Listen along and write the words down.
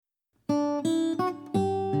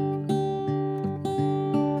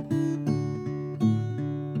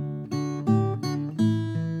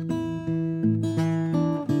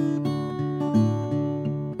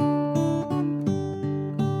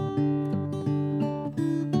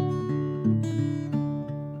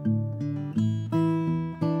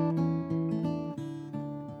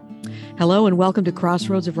Hello and welcome to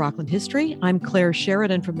Crossroads of Rockland History. I'm Claire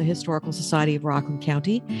Sheridan from the Historical Society of Rockland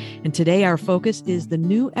County, and today our focus is the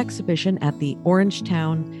new exhibition at the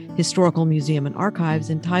Orangetown Historical Museum and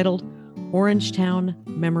Archives entitled Orangetown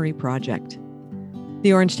Memory Project.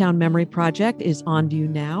 The Orangetown Memory Project is on view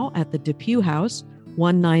now at the Depew House,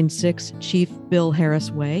 196 Chief Bill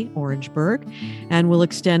Harris Way, Orangeburg, and will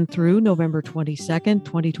extend through November 22nd,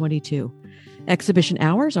 2022. Exhibition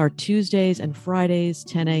hours are Tuesdays and Fridays,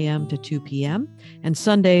 10 a.m. to 2 p.m., and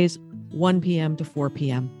Sundays, 1 p.m. to 4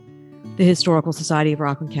 p.m. The Historical Society of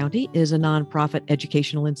Rockland County is a nonprofit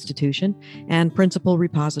educational institution and principal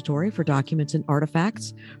repository for documents and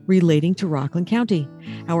artifacts relating to Rockland County.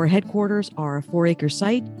 Our headquarters are a 4-acre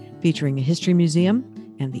site featuring a history museum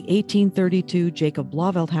and the 1832 Jacob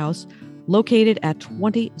Blauvelt House located at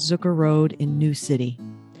 20 Zucker Road in New City.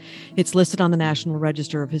 It's listed on the National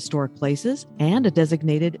Register of Historic Places and a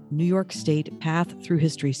designated New York State Path Through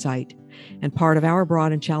History site. And part of our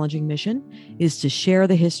broad and challenging mission is to share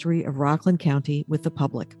the history of Rockland County with the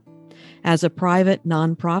public. As a private,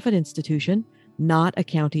 nonprofit institution, not a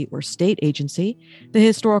county or state agency, the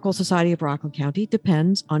Historical Society of Rockland County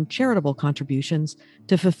depends on charitable contributions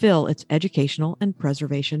to fulfill its educational and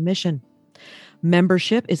preservation mission.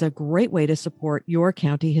 Membership is a great way to support your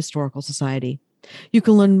county historical society. You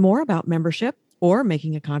can learn more about membership or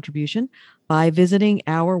making a contribution by visiting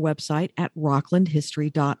our website at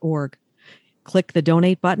rocklandhistory.org. Click the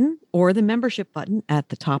donate button or the membership button at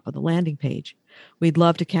the top of the landing page. We'd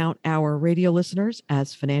love to count our radio listeners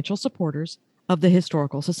as financial supporters of the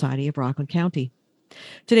Historical Society of Rockland County.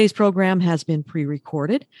 Today's program has been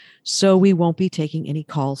pre-recorded, so we won't be taking any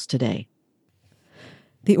calls today.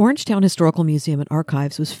 The Orangetown Historical Museum and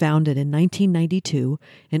Archives was founded in 1992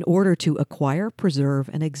 in order to acquire,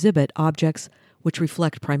 preserve, and exhibit objects which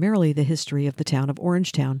reflect primarily the history of the town of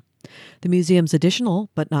Orangetown. The museum's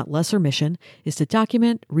additional, but not lesser mission is to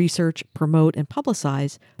document, research, promote, and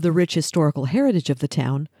publicize the rich historical heritage of the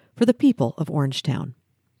town for the people of Orangetown.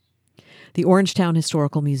 The Orangetown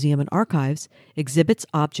Historical Museum and Archives exhibits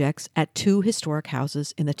objects at 2 historic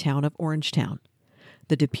houses in the town of Orangetown: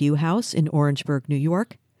 the Depew House in Orangeburg, New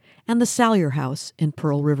York, and the Salyer House in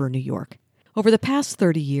Pearl River, New York. Over the past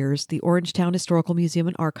 30 years, the Orangetown Historical Museum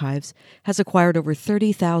and Archives has acquired over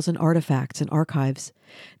 30,000 artifacts and archives.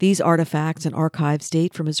 These artifacts and archives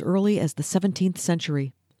date from as early as the 17th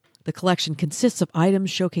century. The collection consists of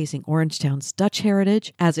items showcasing Orangetown's Dutch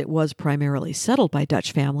heritage, as it was primarily settled by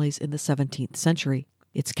Dutch families in the 17th century,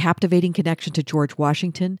 its captivating connection to George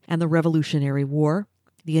Washington and the Revolutionary War,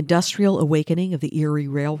 the industrial awakening of the Erie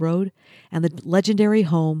Railroad, and the legendary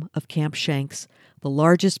home of Camp Shanks, the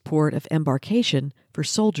largest port of embarkation for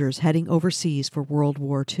soldiers heading overseas for World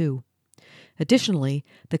War II. Additionally,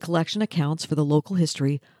 the collection accounts for the local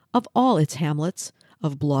history of all its hamlets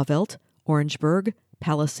of Blauvelt, Orangeburg,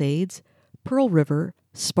 Palisades, Pearl River,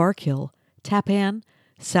 Sparkhill, Tappan,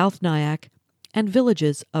 South Nyack, and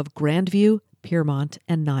villages of Grandview, Piermont,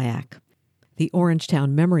 and Nyack. The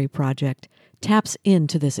Orangetown Memory Project taps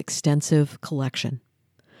into this extensive collection.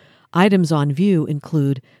 Items on view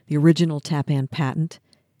include the original Tappan patent,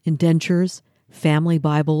 indentures, family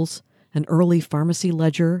Bibles, an early pharmacy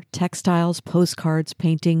ledger, textiles, postcards,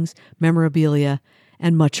 paintings, memorabilia,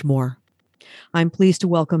 and much more. I'm pleased to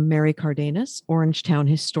welcome Mary Cardenas, Orangetown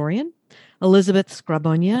historian, Elizabeth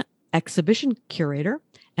Sgrabonia, exhibition curator,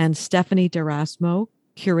 and Stephanie D'Erasmo,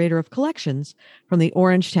 curator of collections from the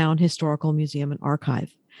Orangetown Historical Museum and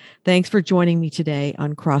Archive. Thanks for joining me today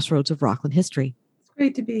on Crossroads of Rockland History. It's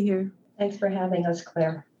great to be here. Thanks for having us,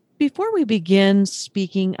 Claire. Before we begin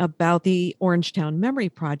speaking about the Orangetown Memory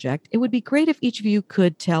Project, it would be great if each of you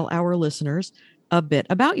could tell our listeners a bit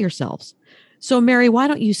about yourselves. So, Mary, why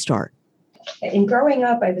don't you start? In growing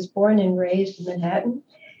up, I was born and raised in Manhattan,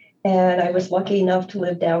 and I was lucky enough to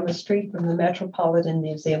live down the street from the Metropolitan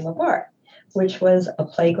Museum of Art, which was a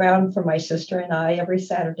playground for my sister and I every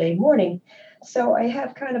Saturday morning. So I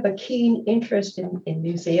have kind of a keen interest in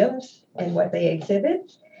museums and what they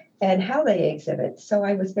exhibit and how they exhibit. So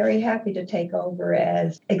I was very happy to take over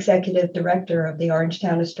as executive director of the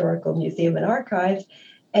Orangetown Historical Museum and Archives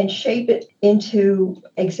and shape it into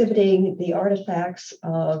exhibiting the artifacts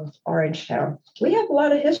of Orangetown. We have a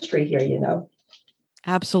lot of history here, you know.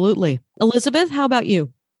 Absolutely. Elizabeth, how about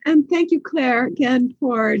you? And thank you, Claire, again,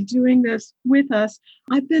 for doing this with us.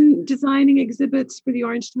 I've been designing exhibits for the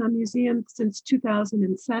Orangetown Museum since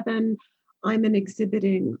 2007. I'm an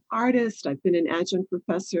exhibiting artist. I've been an adjunct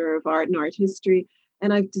professor of art and art history,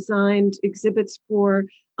 and I've designed exhibits for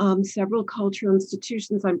several cultural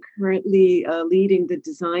institutions. I'm currently leading the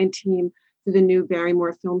design team for the new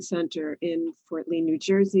Barrymore Film Center in Fort Lee, New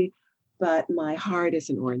Jersey, but my heart is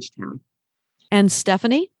in Orangetown. And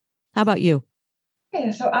Stephanie, how about you?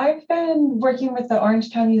 Okay, so I've been working with the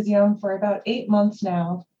Orangetown Museum for about 8 months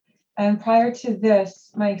now. And prior to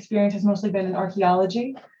this, my experience has mostly been in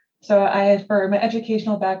archaeology. So for my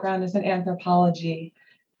educational background is in anthropology.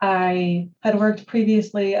 I had worked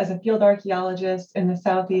previously as a field archaeologist in the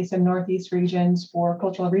Southeast and Northeast regions for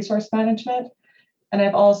cultural resource management. And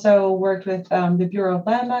I've also worked with the Bureau of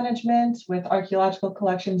Land Management with archaeological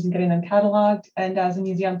collections and getting them cataloged, and as a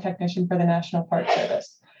museum technician for the National Park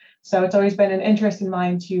Service. So it's always been an interest in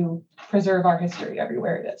mine to preserve our history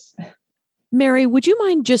everywhere it is. Mary, would you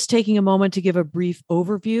mind just taking a moment to give a brief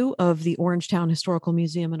overview of the Orangetown Historical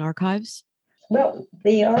Museum and Archives? Well,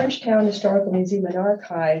 the Orangetown Historical Museum and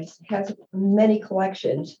Archives has many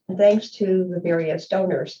collections, thanks to the various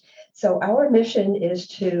donors. So our mission is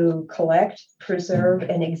to collect, preserve,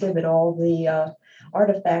 and exhibit all the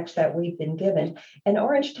artifacts that we've been given. And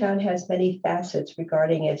Orangetown has many facets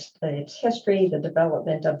regarding its history, the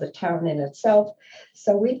development of the town in itself.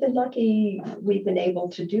 So we've been lucky we've been able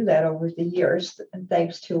to do that over the years,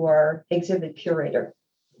 thanks to our exhibit curator.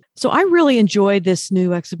 So I really enjoyed this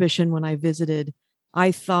new exhibition when I visited.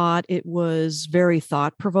 I thought it was very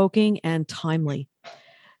thought-provoking and timely.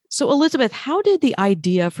 So Elizabeth, how did the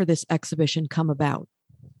idea for this exhibition come about?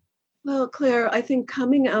 Well, Claire, I think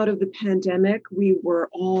coming out of the pandemic, we were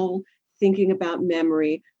all thinking about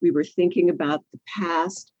memory. We were thinking about the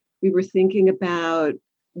past. We were thinking about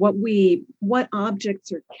what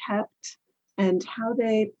objects are kept and how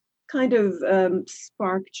they kind of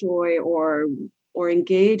spark joy or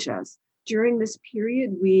engage us. During this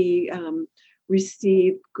period, we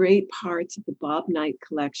received great parts of the Bob Knight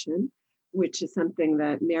collection, which is something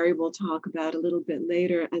that Mary will talk about a little bit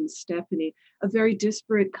later, and Stephanie, a very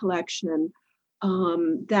disparate collection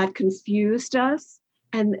that confused us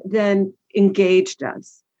and then engaged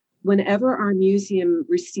us. Whenever our museum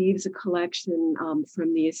receives a collection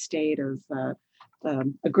from the estate of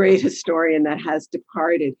a great historian that has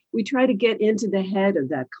departed, we try to get into the head of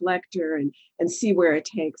that collector and see where it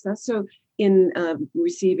takes us. So in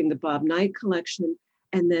receiving the Bob Knight collection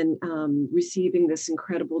and then receiving this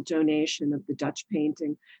incredible donation of the Dutch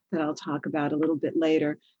painting that I'll talk about a little bit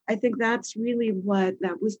later, I think that's really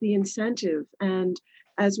that was the incentive. And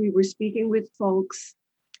as we were speaking with folks,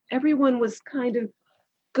 everyone was kind of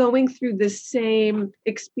going through the same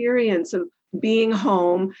experience of being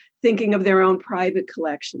home, thinking of their own private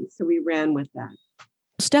collections. So we ran with that.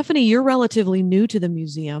 Stephanie, you're relatively new to the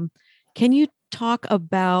museum. Can you talk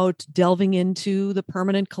about delving into the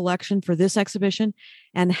permanent collection for this exhibition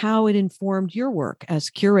and how it informed your work as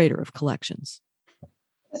curator of collections?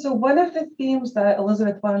 So one of the themes that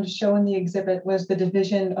Elizabeth wanted to show in the exhibit was the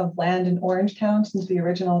division of land in Orangetown since the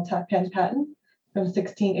original Tappan patent from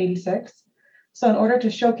 1686. So in order to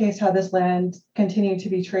showcase how this land continued to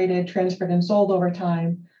be traded, transferred, and sold over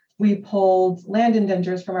time, we pulled land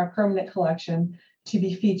indentures from our permanent collection to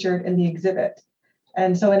be featured in the exhibit.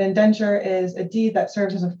 And so an indenture is a deed that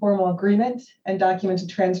serves as a formal agreement and documents a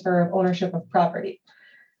transfer of ownership of property.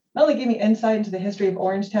 Not only gave me insight into the history of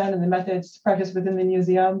Orangetown and the methods practiced within the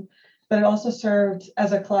museum, but it also served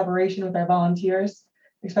as a collaboration with our volunteers,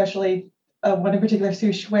 especially one in particular, Sue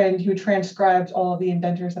Schwinn, who transcribed all of the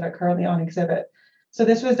indentures that are currently on exhibit. So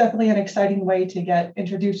this was definitely an exciting way to get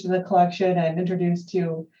introduced to the collection and introduced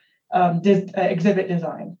to exhibit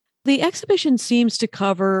design. The exhibition seems to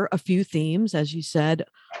cover a few themes, as you said.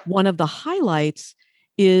 One of the highlights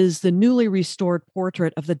is the newly restored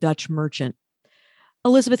portrait of the Dutch merchant.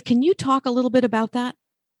 Elizabeth, can you talk a little bit about that?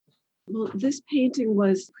 Well, this painting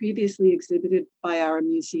was previously exhibited by our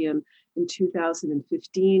museum in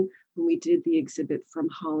 2015 when we did the exhibit From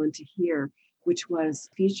Holland to Here, which was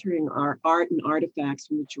featuring our art and artifacts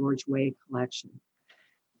from the George Way collection.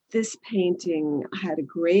 This painting had a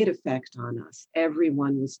great effect on us.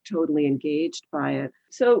 Everyone was totally engaged by it.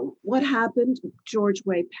 So what happened? George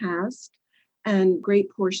Way passed, and great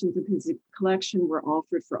portions of his collection were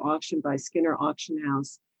offered for auction by Skinner Auction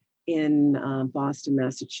House in Boston,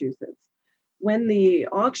 Massachusetts. When the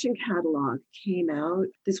auction catalog came out,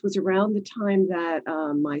 this was around the time that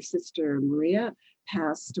my sister Maria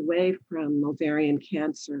passed away from ovarian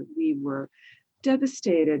cancer. We were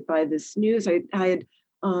devastated by this news. I had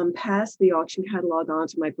passed the auction catalog on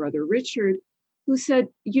to my brother Richard, who said,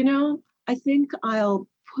 I think I'll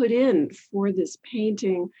put in for this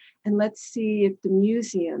painting and let's see if the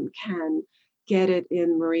museum can get it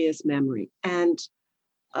in Maria's memory. And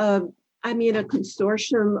a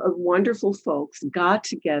consortium of wonderful folks got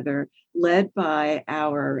together, led by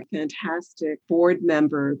our fantastic board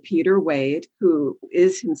member, Peter Wade, who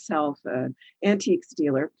is himself an antiques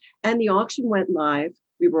dealer. And the auction went live.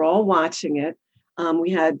 We were all watching it.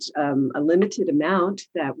 We had a limited amount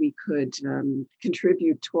that we could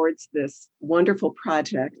contribute towards this wonderful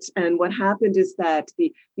project. And what happened is that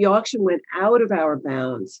the auction went out of our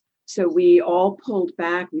bounds. So we all pulled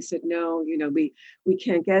back. We said, no, we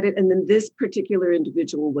can't get it. And then this particular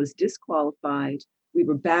individual was disqualified. We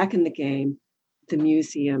were back in the game. The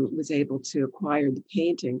museum was able to acquire the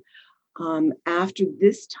painting. After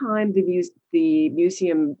this time, the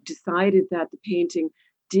museum decided that the painting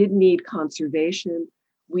did need conservation.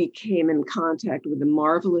 We came in contact with a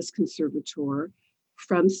marvelous conservator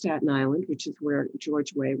from Staten Island, which is where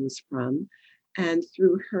George Way was from. And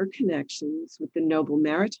through her connections with the Noble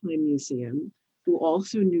Maritime Museum, who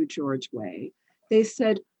also knew George Way, they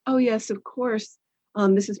said, oh, yes, of course,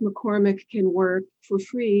 Mrs. McCormick can work for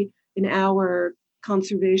free in our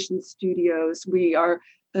conservation studios. We are,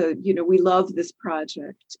 we love this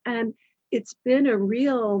project. And it's been a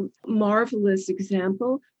real marvelous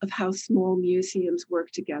example of how small museums work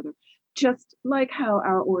together, just like how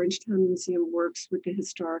our Orangetown Museum works with the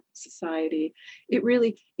Historical Society.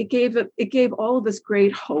 It gave all of us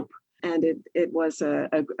great hope, and it was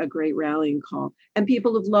a great rallying call. And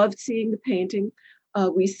people have loved seeing the painting.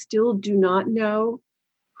 We still do not know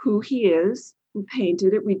who he is, who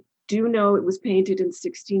painted it. We do know it was painted in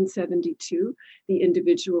 1672. The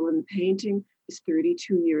individual in the painting is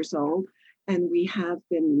 32 years old. And we have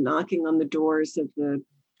been knocking on the doors of the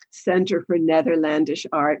Center for Netherlandish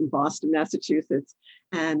Art in Boston, Massachusetts.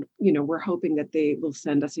 And, we're hoping that they will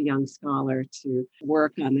send us a young scholar to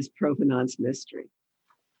work on this provenance mystery.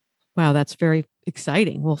 Wow, that's very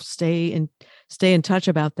exciting. We'll stay in touch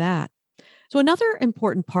about that. So another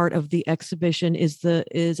important part of the exhibition is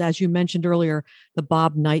as you mentioned earlier, the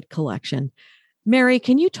Bob Knight collection. Mary,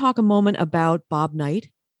 can you talk a moment about Bob Knight?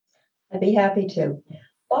 I'd be happy to.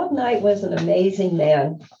 Bob Knight was an amazing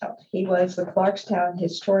man. He was the Clarkstown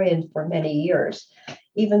historian for many years.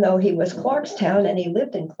 Even though he was Clarkstown and he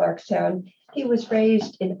lived in Clarkstown, he was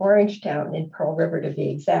raised in Orangetown, in Pearl River to be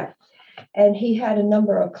exact. And he had a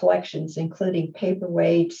number of collections, including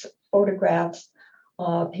paperweights, photographs.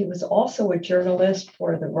 He was also a journalist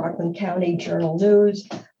for the Rockland County Journal News,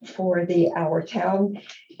 for the Our Town,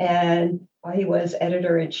 and he was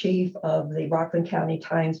editor-in-chief of the Rockland County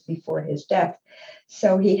Times before his death.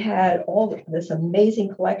 So he had all this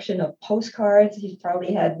amazing collection of postcards. He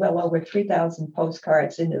probably had well over 3,000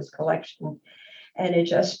 postcards in his collection, and it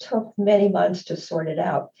just took many months to sort it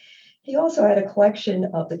out. He also had a collection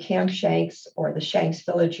of the Cam Shanks or the Shanks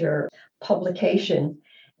Villager publication,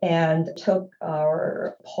 and took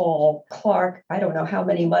our Paul Clark, I don't know how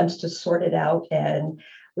many months to sort it out. And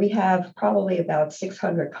we have probably about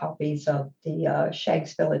 600 copies of the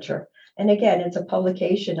Shanks Villager. And again, it's a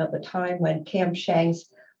publication of a time when Camp Shanks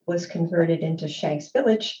was converted into Shanks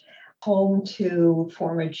Village, home to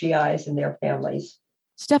former GIs and their families.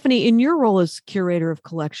 Stephanie, in your role as curator of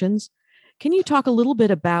collections, can you talk a little bit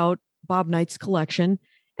about Bob Knight's collection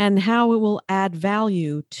and how it will add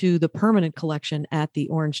value to the permanent collection at the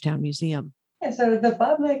Orangetown Museum? Yeah, so the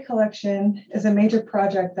Bob Knight collection is a major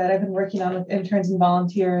project that I've been working on with interns and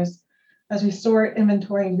volunteers as we sort,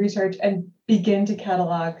 inventory, and research and begin to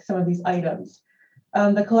catalog some of these items.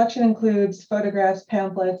 The collection includes photographs,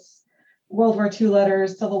 pamphlets, World War II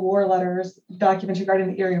letters, Civil War letters, documents regarding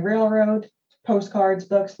the Erie Railroad, postcards,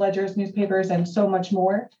 books, ledgers, newspapers, and so much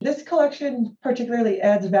more. This collection particularly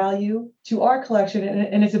adds value to our collection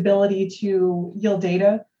in its ability to yield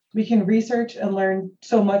data. We can research and learn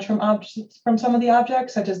so much from some of the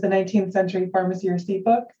objects, such as the 19th century pharmacy receipt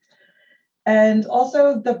book. And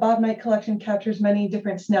also, the Bob Knight collection captures many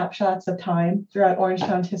different snapshots of time throughout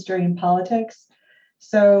Orangetown's history and politics.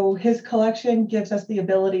 So his collection gives us the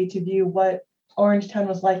ability to view what Orangetown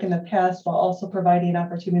was like in the past, while also providing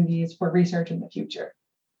opportunities for research in the future.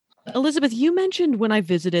 Elizabeth, you mentioned when I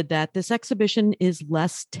visited that this exhibition is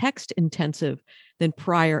less text intensive than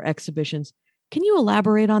prior exhibitions. Can you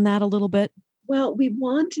elaborate on that a little bit? Well, we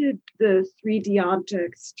wanted the 3D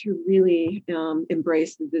objects to really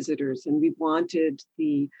embrace the visitors, and we wanted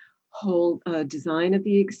the whole design of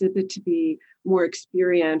the exhibit to be more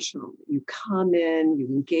experiential. You come in, you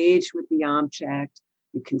engage with the object,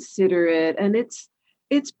 you consider it, and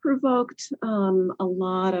it's provoked a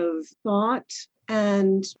lot of thought.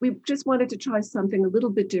 And we just wanted to try something a little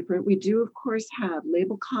bit different. We do, of course, have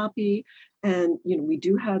label copy, and we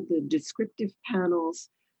do have the descriptive panels,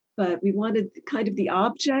 but we wanted kind of the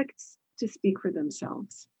objects to speak for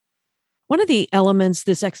themselves. One of the elements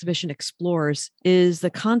this exhibition explores is the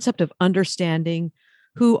concept of understanding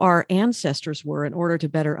who our ancestors were in order to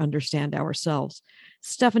better understand ourselves.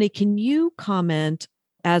 Stephanie, can you comment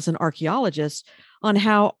as an archaeologist on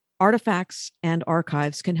how artifacts and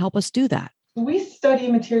archives can help us do that? we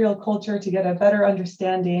study material culture to get a better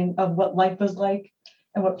understanding of what life was like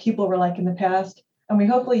and what people were like in the past. And we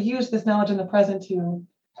hopefully use this knowledge in the present to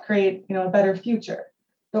create, a better future.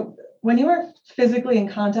 But when you are physically in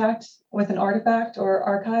contact with an artifact or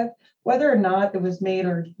archive, whether or not it was made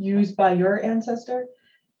or used by your ancestor,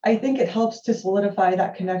 I think it helps to solidify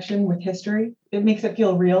that connection with history. It makes it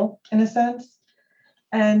feel real in a sense.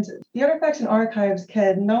 And the artifacts and archives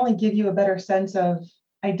can not only give you a better sense of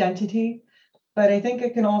identity, but I think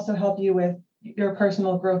it can also help you with your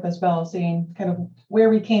personal growth as well, seeing kind of where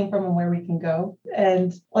we came from and where we can go.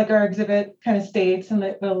 And like our exhibit kind of states, and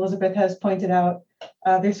that Elizabeth has pointed out,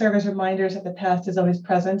 they serve as reminders that the past is always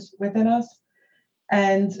present within us.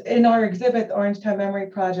 And in our exhibit, the Orangetown Memory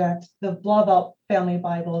Project, the Blauvelt family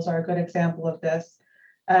Bibles are a good example of this,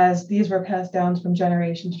 as these were passed down from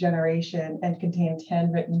generation to generation and contained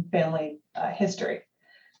handwritten family history,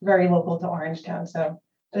 very local to Orangetown. So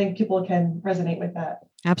I think people can resonate with that.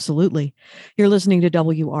 Absolutely. You're listening to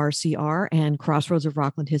WRCR and Crossroads of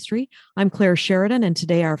Rockland History. I'm Claire Sheridan, and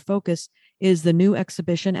today our focus is the new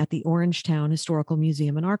exhibition at the Orangetown Historical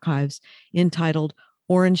Museum and Archives entitled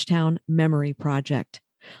Orangetown Memory Project.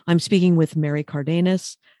 I'm speaking with Mary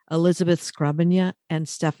Cardenas, Elizabeth Skrabania, and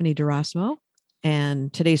Stephanie D'Erasmo.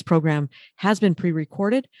 And today's program has been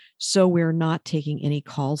pre-recorded, so we're not taking any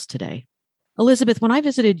calls today. Elizabeth, when I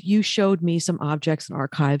visited, you showed me some objects and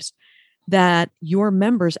archives that your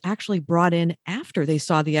members actually brought in after they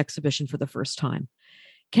saw the exhibition for the first time.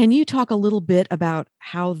 Can you talk a little bit about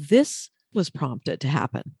how this was prompted to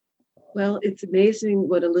happen? Well, it's amazing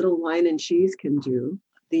what a little wine and cheese can do.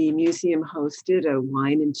 The museum hosted a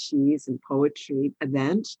wine and cheese and poetry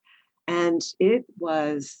event, and it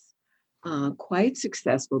was quite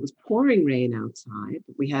successful. It was pouring rain outside.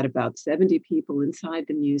 We had about 70 people inside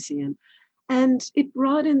the museum, and it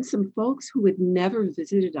brought in some folks who had never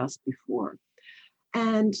visited us before.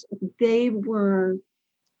 And they were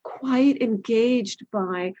quite engaged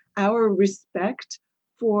by our respect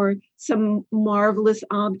for some marvelous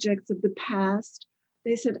objects of the past.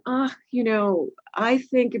 They said, I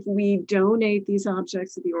think if we donate these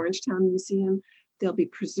objects to the Orangetown Museum, they'll be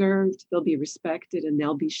preserved, they'll be respected, and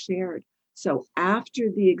they'll be shared. So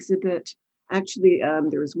after the exhibit, actually,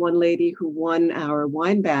 there was one lady who won our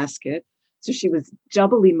wine basket. So she was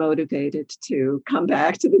doubly motivated to come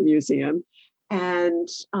back to the museum. And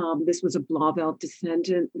this was a Blauvelt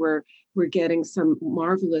descendant. We're getting some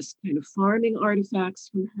marvelous kind of farming artifacts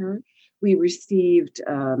from her. We received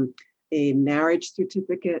a marriage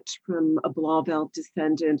certificate from a Blauvelt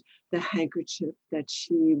descendant, the handkerchief that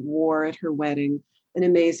she wore at her wedding, an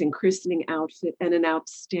amazing christening outfit, and an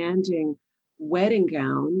outstanding wedding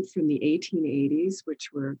gown from the 1880s, which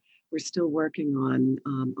we're still working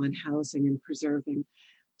on housing and preserving.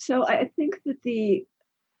 So I think that the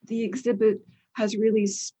exhibit has really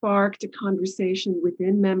sparked a conversation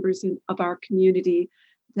within members of our community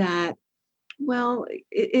that, well,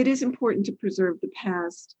 it is important to preserve the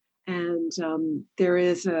past, and there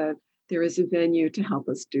is a venue to help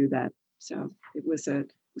us do that. So it was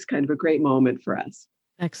kind of a great moment for us.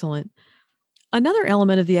 Excellent. Another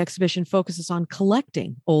element of the exhibition focuses on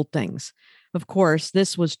collecting old things. Of course,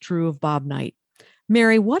 this was true of Bob Knight.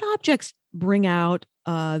 Mary, what objects bring out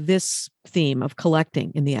this theme of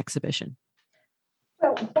collecting in the exhibition?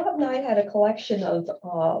 Well, Bob Knight had a collection of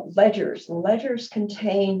ledgers. The ledgers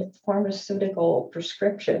contained pharmaceutical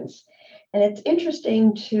prescriptions. And it's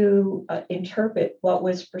interesting to interpret what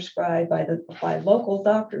was prescribed by local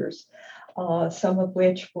doctors, some of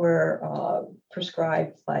which were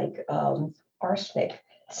prescribed like arsenic,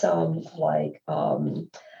 some like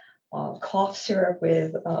cough syrup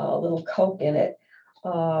with a little Coke in it.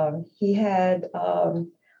 He had,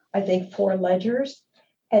 I think, 4 ledgers,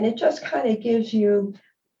 and it just kind of gives you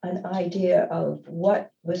an idea of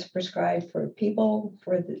what was prescribed for people,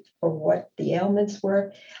 for what the ailments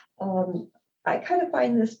were. I kind of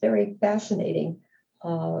find this very fascinating.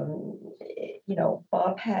 Bob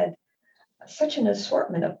had such an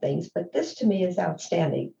assortment of things, but this to me is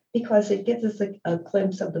outstanding because it gives us a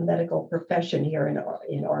glimpse of the medical profession here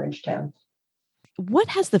in Orangetown. What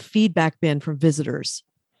has the feedback been from visitors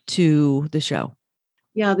to the show?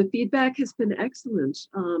 Yeah, the feedback has been excellent.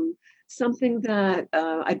 Something that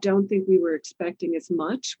I don't think we were expecting as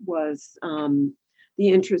much was the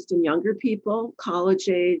interest in younger people, college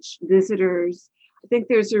age visitors. I think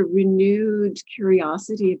there's a renewed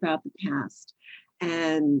curiosity about the past.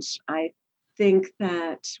 And I think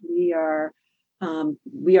that we are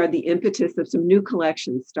the impetus of some new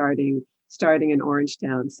collections starting in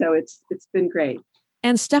Orangetown. So it's been great.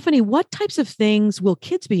 And Stephanie, what types of things will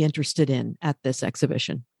kids be interested in at this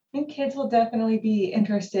exhibition? think kids will definitely be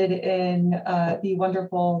interested in the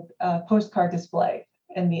wonderful postcard display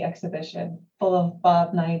in the exhibition, full of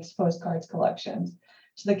Bob Knight's postcards collections.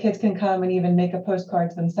 So the kids can come and even make a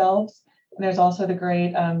postcards themselves. And there's also the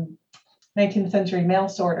great 19th century mail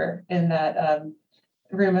sorter in that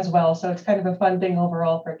room as well. So it's kind of a fun thing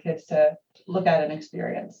overall for kids to look at and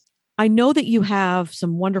experience. I know that you have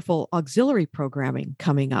some wonderful auxiliary programming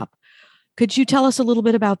coming up. Could you tell us a little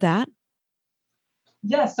bit about that?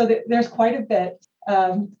 Yes, so there's quite a bit.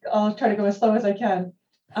 I'll try to go as slow as I can.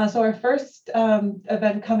 So our first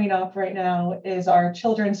event coming up right now is our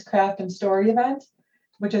Children's Craft and Story event,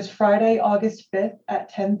 which is Friday, August 5th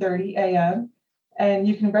at 10:30 a.m. And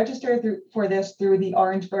you can register for this through the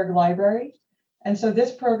Orangeburg Library. And so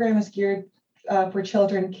this program is geared for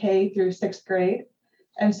children K through 6th grade.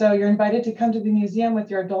 And so you're invited to come to the museum with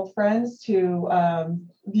your adult friends to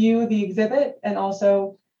view the exhibit and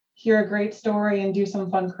also hear a great story and do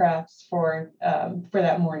some fun crafts for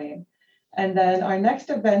that morning. And then our next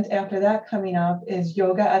event after that coming up is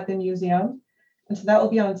yoga at the museum. And so that will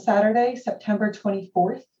be on Saturday, September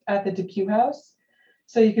 24th at the Depew House.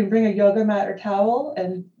 So you can bring a yoga mat or towel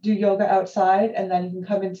and do yoga outside, and then you can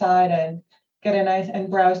come inside and get a nice and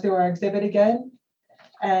browse through our exhibit again.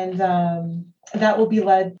 And that will be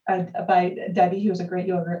led by Debbie, who's a great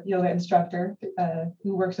yoga instructor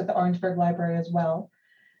who works at the Orangeburg Library as well.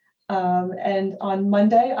 And on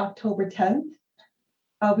Monday, October 10th,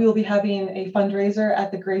 we will be having a fundraiser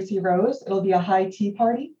at the Gracie Rose. It'll be a high tea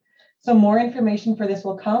party. So more information for this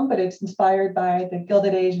will come, but it's inspired by the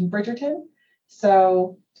Gilded Age in Bridgerton.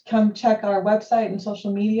 So come check our website and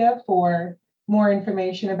social media for more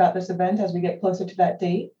information about this event as we get closer to that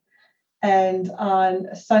date. And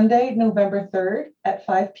on Sunday, November 3rd at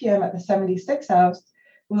 5 p.m. at the 76 House,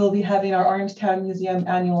 we will be having our Orangetown Museum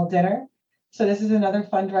annual dinner. So this is another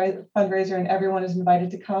fundraiser, and everyone is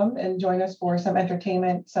invited to come and join us for some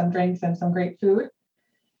entertainment, some drinks, and some great food.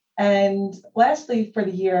 And lastly, for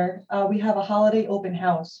the year, we have a holiday open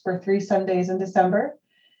house for 3 Sundays in December,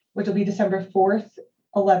 which will be December 4th,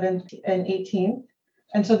 11th, and 18th.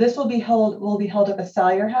 And so this will be held at the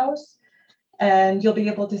Salyer House, and you'll be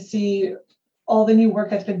able to see all the new work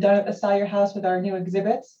that's been done at the Salyer House with our new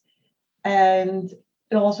exhibits. And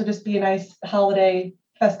it'll also just be a nice holiday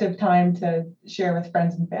festive time to share with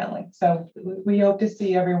friends and family. So we hope to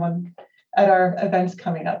see everyone at our events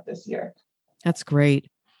coming up this year. That's great.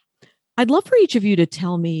 I'd love for each of you to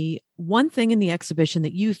tell me one thing in the exhibition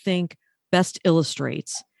that you think best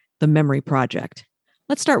illustrates the Memory Project.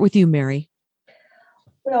 Let's start with you, Mary.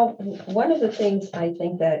 Well, one of the things I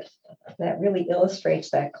think that really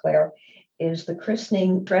illustrates that, Claire, is the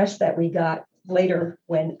christening dress that we got later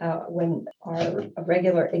when our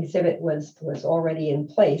regular exhibit was already in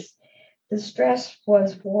place. This dress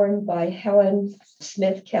was worn by Helen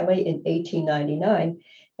Smith Kelly in 1899,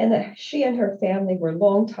 and she and her family were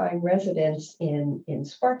longtime residents in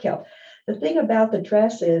Sparkill. The thing about the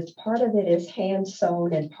dress is part of it is hand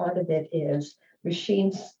sewn and part of it is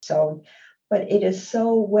machine sewn, but it is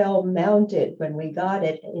so well mounted when we got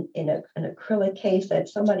it in an acrylic case that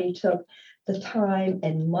somebody took the time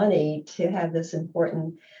and money to have this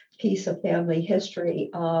important piece of family history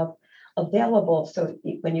available. So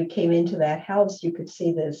when you came into that house, you could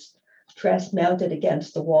see this dress mounted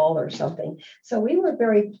against the wall or something. So we were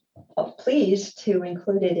very pleased to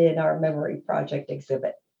include it in our Memory Project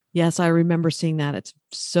exhibit. Yes, I remember seeing that. It's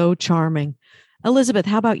so charming. Elizabeth,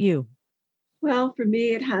 how about you? Well, for me,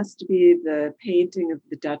 it has to be the painting of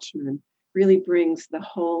the Dutchman. Really brings the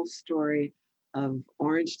whole story of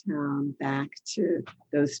Orangetown back to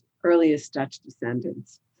those earliest Dutch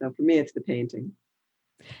descendants. So for me, it's the painting.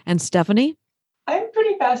 And Stephanie? I'm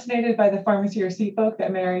pretty fascinated by the pharmacy receipt book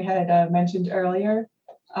that Mary had mentioned earlier.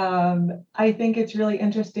 I think it's really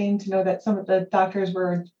interesting to know that some of the doctors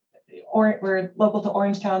were local to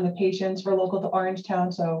Orangetown, the patients were local to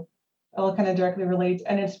Orangetown, so it all kind of directly relates.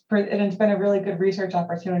 And it's been a really good research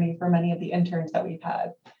opportunity for many of the interns that we've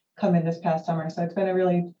had come in this past summer. So it's been a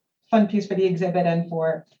really fun piece for the exhibit and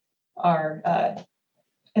for our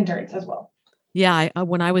interns as well. Yeah,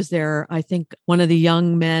 when I was there, I think one of the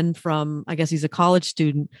young men from, I guess he's a college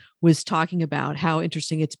student, was talking about how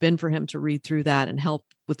interesting it's been for him to read through that and help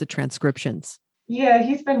with the transcriptions. Yeah,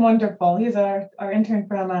 he's been wonderful. He's our intern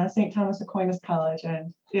from St. Thomas Aquinas College,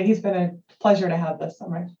 and yeah, he's been a pleasure to have this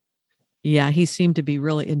summer. Yeah, he seemed to be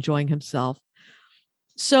really enjoying himself.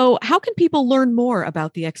 So how can people learn more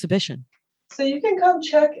about the exhibition? So you can come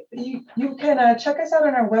check. You can check us out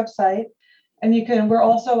on our website, and we're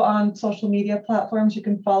also on social media platforms. You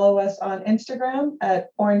can follow us on Instagram at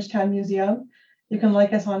Orangetown Museum. You can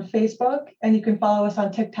like us on Facebook, and you can follow us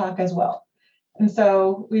on TikTok as well. And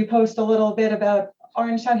so we post a little bit about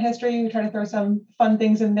Orangetown history. We try to throw some fun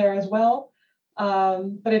things in there as well.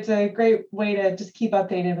 But it's a great way to just keep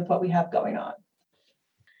updated with what we have going on.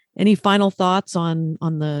 Any final thoughts on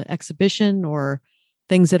the exhibition or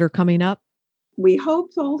things that are coming up? We hope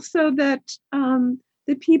also that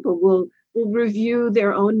the people will review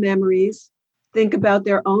their own memories, think about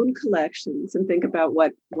their own collections, and think about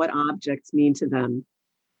what objects mean to them.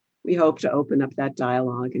 We hope to open up that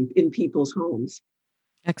dialogue in people's homes.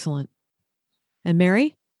 Excellent. And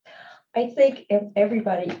Mary? I think if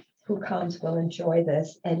everybody who comes will enjoy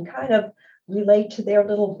this and kind of relate to their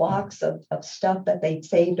little box of stuff that they've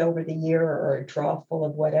saved over the year, or a drawer full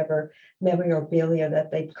of whatever memorabilia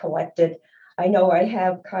that they've collected. I know I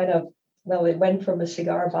have it went from a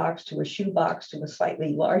cigar box to a shoe box to a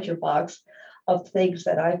slightly larger box of things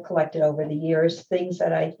that I've collected over the years, things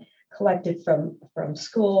that I collected from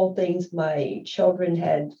school, things my children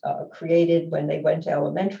had created when they went to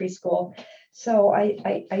elementary school. So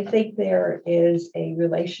I think there is a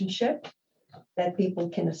relationship that people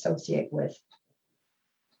can associate with.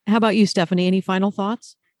 How about you, Stephanie? Any final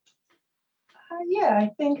thoughts? Yeah,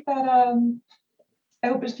 I think that I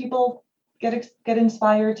hope as people get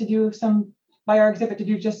inspired to do by our exhibit, to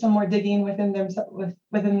do just some more digging within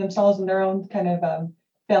themselves and their own kind of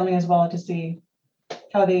family as well, to see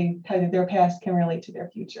how their past can relate to their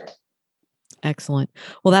future. Excellent.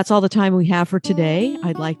 Well, that's all the time we have for today.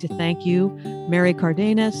 I'd like to thank you, Mary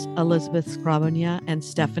Cardenas, Elizabeth Scribania, and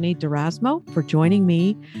Stephanie D'Erasmo for joining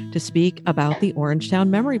me to speak about the Orangetown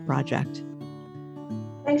Memory Project.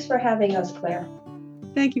 Thanks for having us, Claire.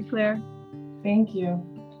 Thank you, Claire. Thank you.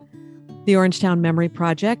 The Orangetown Memory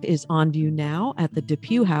Project is on view now at the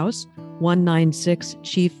Depew House, 196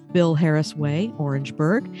 Chief Bill Harris Way,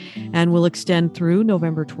 Orangeburg, and will extend through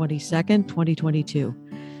November 22nd, 2022.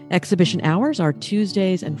 Exhibition hours are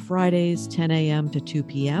Tuesdays and Fridays, 10 a.m. to 2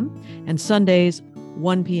 p.m., and Sundays,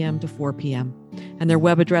 1 p.m. to 4 p.m. And their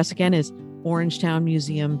web address again is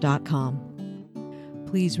orangetownmuseum.com.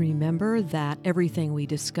 Please remember that everything we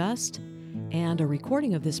discussed and a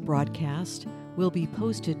recording of this broadcast will be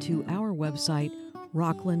posted to our website,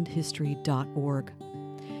 rocklandhistory.org.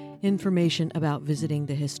 Information about visiting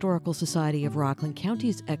the Historical Society of Rockland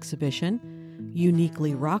County's exhibition,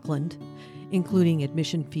 Uniquely Rockland, including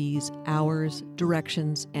admission fees, hours,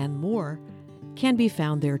 directions, and more, can be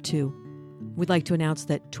found there too. We'd like to announce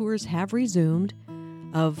that tours have resumed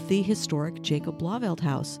of the historic Jacob Blauvelt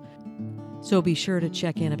House, so be sure to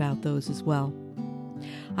check in about those as well.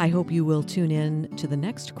 I hope you will tune in to the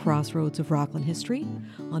next Crossroads of Rockland History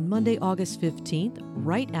on Monday, August 15th,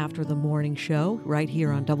 right after the morning show, right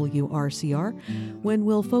here on WRCR, when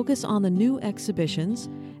we'll focus on the new exhibitions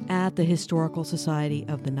at the Historical Society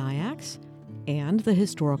of the Nyax and the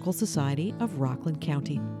Historical Society of Rockland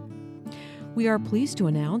County. We are pleased to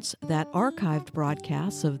announce that archived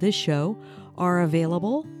broadcasts of this show are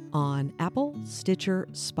available on Apple, Stitcher,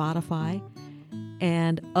 Spotify,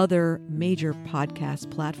 and other major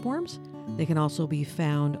podcast platforms. They can also be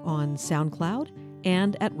found on SoundCloud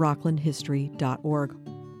and at rocklandhistory.org.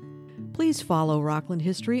 Please follow Rockland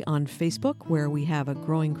History on Facebook, where we have a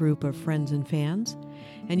growing group of friends and fans.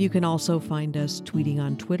 And you can also find us tweeting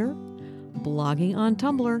on Twitter, blogging on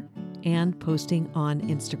Tumblr, and posting on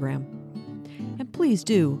Instagram. And please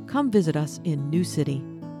do come visit us in New City.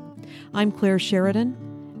 I'm Claire Sheridan,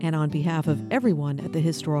 and on behalf of everyone at the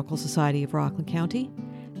Historical Society of Rockland County,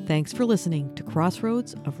 thanks for listening to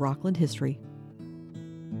Crossroads of Rockland History.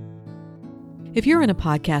 If you're in a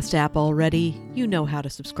podcast app already, you know how to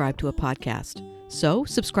subscribe to a podcast. So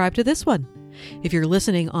subscribe to this one. If you're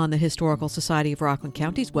listening on the Historical Society of Rockland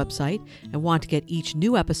County's website and want to get each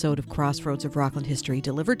new episode of Crossroads of Rockland History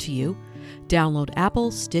delivered to you, download Apple,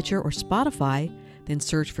 Stitcher, or Spotify, then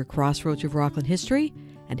search for Crossroads of Rockland History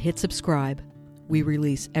and hit subscribe. We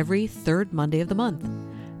release every third Monday of the month.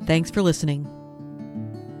 Thanks for listening.